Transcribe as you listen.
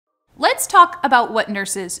let's talk about what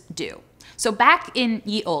nurses do. So back in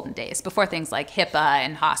ye olden days, before things like HIPAA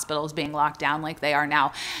and hospitals being locked down like they are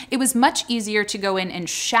now, it was much easier to go in and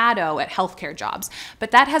shadow at healthcare jobs. But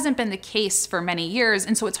that hasn't been the case for many years.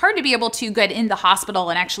 And so it's hard to be able to get in the hospital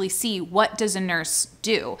and actually see what does a nurse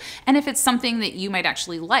do, and if it's something that you might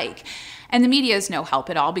actually like. And the media is no help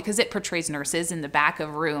at all because it portrays nurses in the back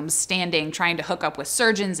of rooms, standing, trying to hook up with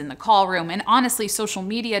surgeons in the call room. And honestly, social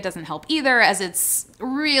media doesn't help either, as it's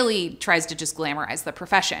really tries to just glamorize the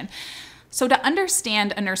profession. So to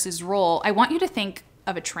understand a nurse's role, I want you to think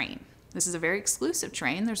of a train. This is a very exclusive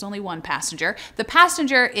train. There's only one passenger. The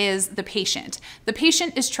passenger is the patient. The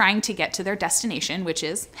patient is trying to get to their destination, which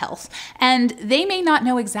is health, and they may not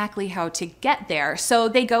know exactly how to get there. So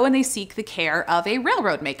they go and they seek the care of a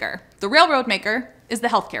railroad maker. The railroad maker is the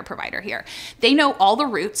healthcare provider here. They know all the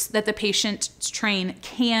routes that the patient's train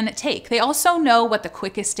can take. They also know what the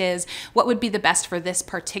quickest is, what would be the best for this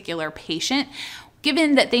particular patient,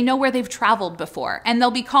 given that they know where they've traveled before, and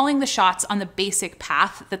they'll be calling the shots on the basic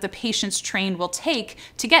path that the patient's train will take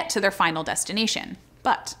to get to their final destination.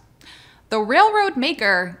 But the railroad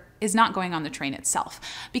maker is not going on the train itself,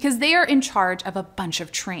 because they are in charge of a bunch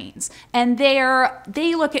of trains, and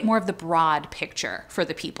they look at more of the broad picture for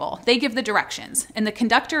the people. They give the directions, and the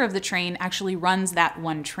conductor of the train actually runs that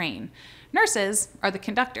one train. Nurses are the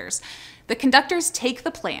conductors. The conductors take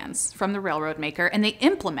the plans from the railroad maker and they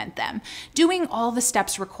implement them, doing all the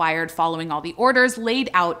steps required, following all the orders laid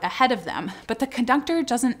out ahead of them. But the conductor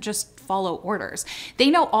doesn't just follow orders. They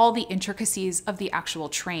know all the intricacies of the actual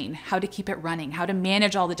train, how to keep it running, how to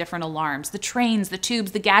manage all the different alarms, the trains, the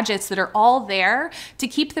tubes, the gadgets that are all there to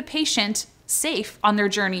keep the patient safe on their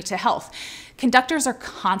journey to health. Conductors are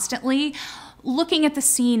constantly looking at the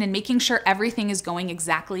scene and making sure everything is going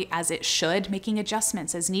exactly as it should, making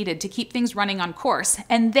adjustments as needed to keep things running on course.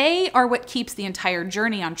 And they are what keeps the entire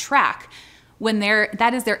journey on track when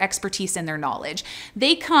that is their expertise and their knowledge.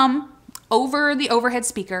 They come over the overhead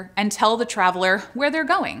speaker and tell the traveler where they're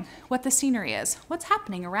going, what the scenery is, what's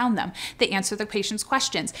happening around them. They answer the patient's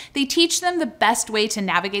questions. They teach them the best way to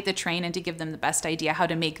navigate the train and to give them the best idea how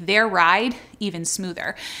to make their ride even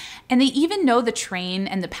smoother. And they even know the train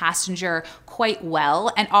and the passenger quite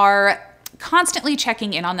well and are constantly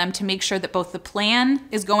checking in on them to make sure that both the plan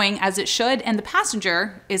is going as it should and the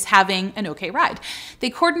passenger is having an okay ride. They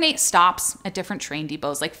coordinate stops at different train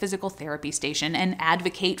depots like physical therapy station and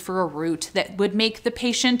advocate for a route that would make the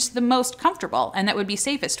patient the most comfortable and that would be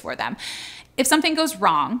safest for them. If something goes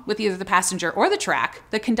wrong with either the passenger or the track,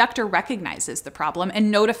 the conductor recognizes the problem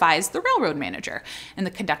and notifies the railroad manager. And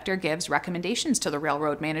the conductor gives recommendations to the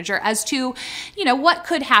railroad manager as to, what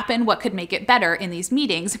could happen, what could make it better in these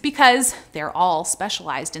meetings, because they're all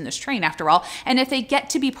specialized in this train after all. And if they get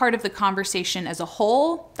to be part of the conversation as a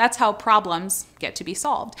whole, that's how problems get to be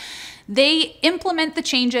solved. They implement the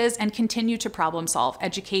changes and continue to problem solve,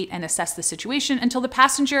 educate, and assess the situation until the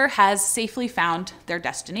passenger has safely found their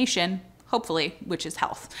destination, hopefully, which is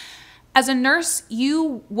health. As a nurse,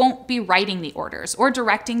 you won't be writing the orders or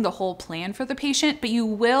directing the whole plan for the patient, but you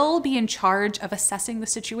will be in charge of assessing the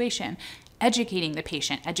situation, educating the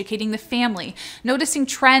patient, educating the family, noticing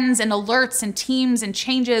trends and alerts and teams and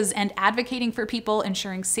changes, and advocating for people,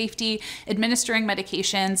 ensuring safety, administering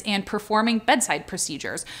medications, and performing bedside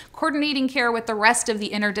procedures, coordinating care with the rest of the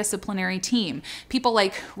interdisciplinary team, people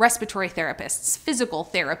like respiratory therapists, physical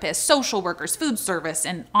therapists, social workers, food service,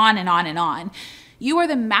 and on and on and on. You are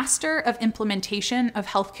the master of implementation of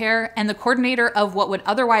healthcare and the coordinator of what would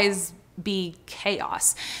otherwise be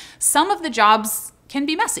chaos. Some of the jobs can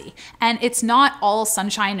be messy, and it's not all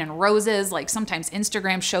sunshine and roses like sometimes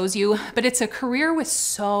Instagram shows you, but it's a career with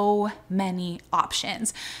so many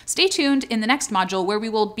options. Stay tuned in the next module where we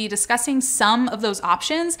will be discussing some of those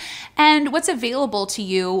options and what's available to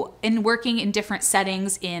you in working in different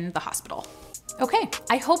settings in the hospital. Okay,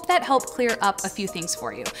 I hope that helped clear up a few things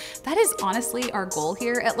for you. That is honestly our goal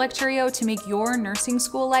here at Lecturio, to make your nursing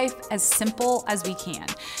school life as simple as we can.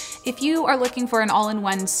 If you are looking for an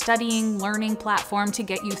all-in-one studying, learning platform to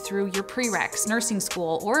get you through your prereqs, nursing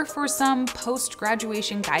school, or for some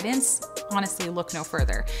post-graduation guidance, honestly, look no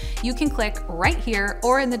further. You can click right here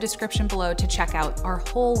or in the description below to check out our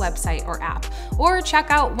whole website or app, or check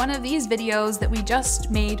out one of these videos that we just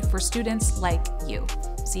made for students like you.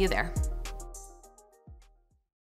 See you there.